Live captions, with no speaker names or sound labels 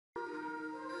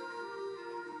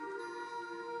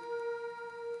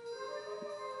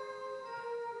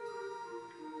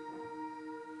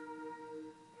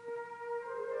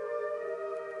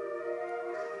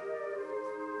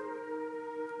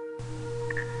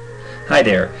Hi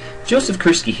there, Joseph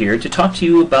Kursky here to talk to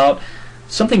you about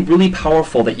something really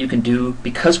powerful that you can do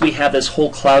because we have this whole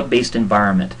cloud-based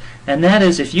environment. And that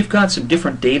is, if you've got some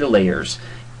different data layers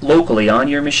locally on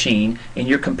your machine and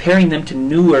you're comparing them to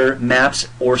newer maps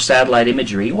or satellite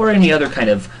imagery or any other kind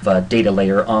of data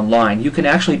layer online, you can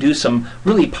actually do some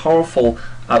really powerful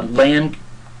land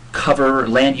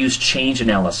use change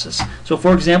analysis. So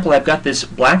for example, I've got this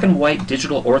black and white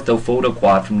digital ortho photo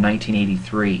quad from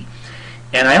 1983.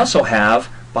 And I also have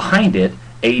behind it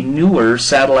a newer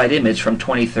satellite image from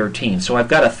 2013. So I've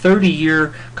got a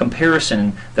 30-year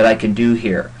comparison that I can do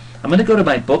here. I'm going to go to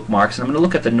my bookmarks and I'm going to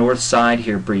look at the north side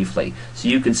here briefly so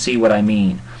you can see what I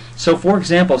mean. So for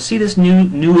example, see this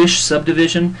newish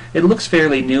subdivision? It looks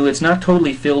fairly new. It's not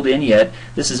totally filled in yet.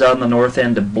 This is on the north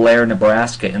end of Blair,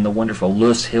 Nebraska in the wonderful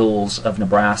Loess Hills of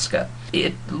Nebraska.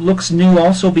 It looks new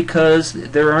also because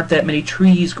there aren't that many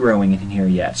trees growing in here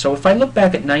yet. So if I look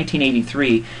back at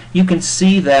 1983, you can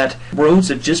see that roads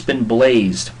have just been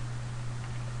blazed.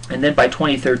 And then by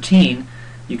 2013,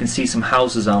 you can see some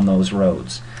houses on those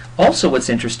roads. Also what's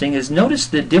interesting is notice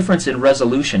the difference in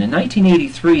resolution. In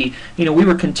 1983, we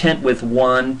were content with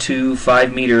 1, 2,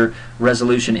 5 meter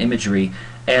resolution imagery,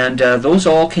 and those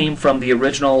all came from the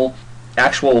original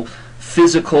actual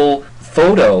physical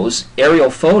photos, aerial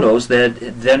photos that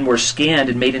then were scanned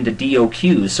and made into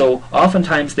DOQs. So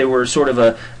oftentimes they were sort of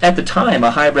at the time,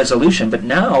 a high resolution, but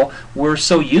now we're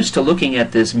so used to looking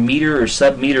at this meter or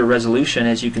sub-meter resolution,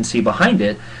 as you can see behind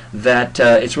it, that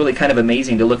it's really kind of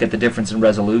amazing to look at the difference in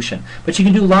resolution. But you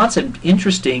can do lots of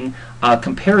interesting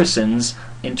comparisons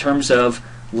in terms of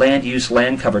land use,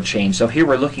 land cover change. So here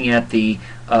we're looking at the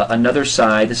another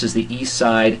side. This is the east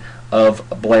side of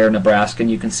Blair, Nebraska, and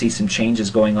you can see some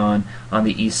changes going on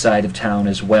the east side of town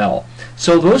as well.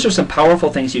 So those are some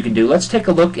powerful things you can do. Let's take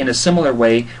a look in a similar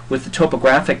way with the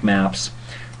topographic maps.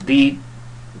 The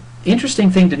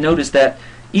interesting thing to note is that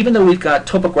even though we've got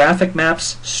topographic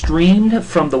maps streamed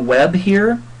from the web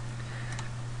here,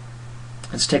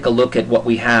 let's take a look at what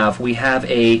we have. We have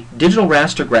a digital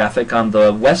raster graphic on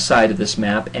the west side of this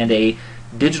map and a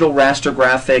digital raster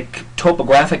graphic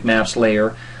topographic maps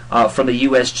layer from the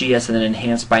USGS and then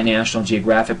enhanced by National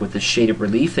Geographic with the shaded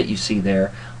relief that you see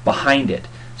there behind it.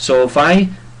 So if I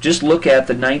just look at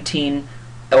the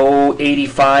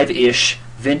 1985-ish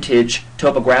vintage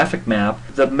topographic map,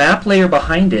 the map layer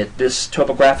behind it, this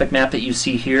topographic map that you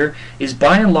see here, is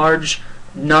by and large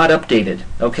not updated.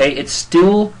 Okay, it's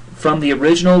still from the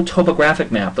original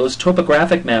topographic map. Those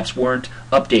topographic maps weren't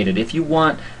updated. If you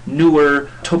want newer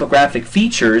topographic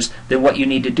features, then what you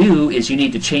need to do is you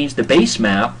need to change the base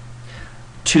map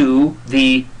to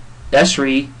the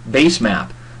ESRI base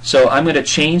map. So I'm going to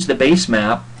change the base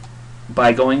map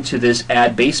by going to this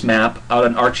Add Base Map out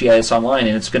on ArcGIS Online,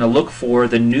 and it's going to look for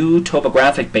the new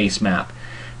topographic base map.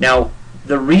 Now,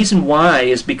 the reason why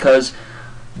is because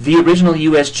the original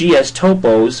USGS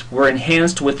topos were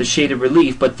enhanced with the shaded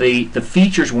relief, but the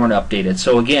features weren't updated.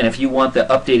 So again, if you want the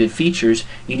updated features,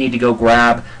 you need to go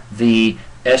grab the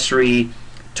ESRI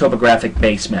topographic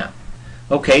base map.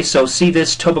 Okay, so see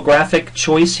this topographic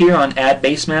choice here on Add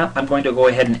Base Map? I'm going to go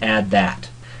ahead and add that.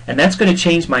 And that's going to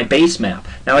change my base map.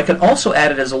 Now I can also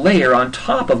add it as a layer on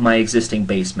top of my existing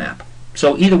base map.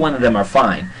 So either one of them are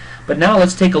fine. But now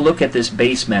let's take a look at this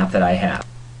base map that I have.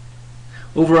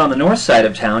 Over on the north side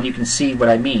of town, you can see what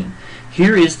I mean.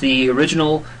 Here is the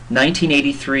original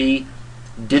 1983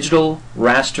 digital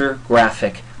raster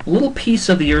graphic, a little piece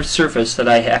of the Earth's surface that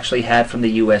I actually had from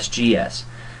the USGS.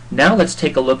 Now let's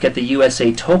take a look at the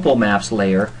USA Topo Maps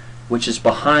layer, which is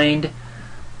behind,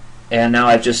 and now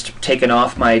I've just taken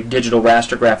off my digital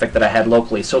raster graphic that I had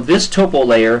locally. So this topo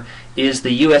layer is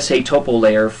the USA Topo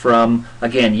layer from,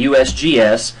 again,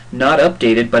 USGS, not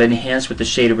updated but enhanced with the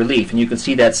shaded relief. And you can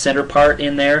see that center part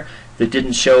in there that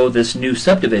didn't show this new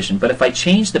subdivision. But if I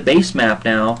change the base map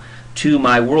now to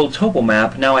my world topo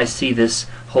map, now I see this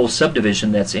whole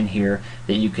subdivision that's in here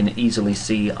that you can easily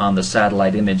see on the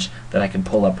satellite image that I can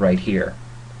pull up right here.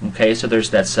 Okay, so there's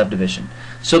that subdivision.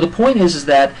 So the point is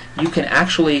that you can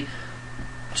actually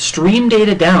stream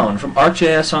data down from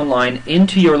ArcGIS Online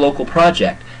into your local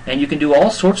project, and you can do all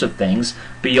sorts of things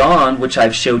beyond which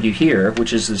I've showed you here,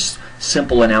 which is this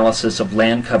simple analysis of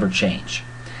land cover change.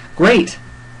 Great!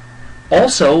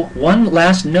 Also, one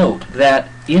last note that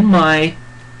in my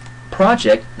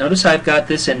project, notice I've got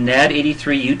this in NAD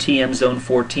 83 UTM Zone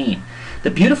 14.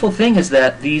 The beautiful thing is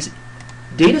that these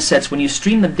data sets, when you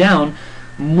stream them down,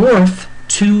 morph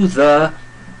to the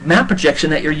map projection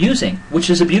that you're using, which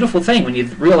is a beautiful thing when you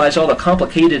realize all the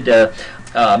complicated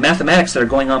mathematics that are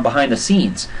going on behind the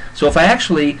scenes. So if I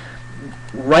actually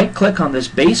right click on this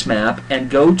base map and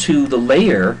go to the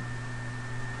layer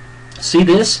See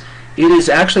this? It is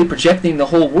actually projecting the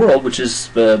whole world, which is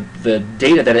the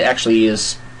data that it actually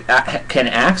can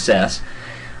access,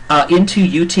 into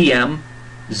UTM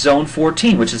Zone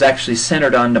 14, which is actually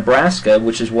centered on Nebraska,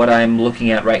 which is what I'm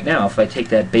looking at right now. If I take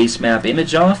that base map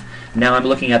image off, now I'm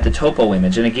looking at the topo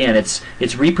image. And again, it's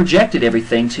reprojected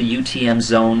everything to UTM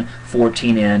Zone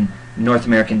 14N, North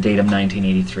American Datum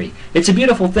 1983. It's a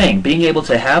beautiful thing, being able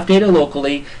to have data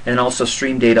locally and also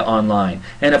stream data online.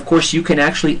 And of course, you can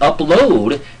actually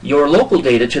upload your local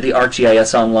data to the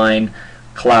ArcGIS Online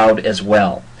cloud as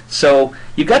well. So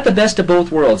you've got the best of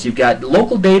both worlds. You've got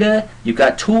local data, you've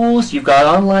got tools, you've got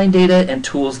online data and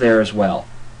tools there as well.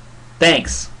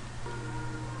 Thanks.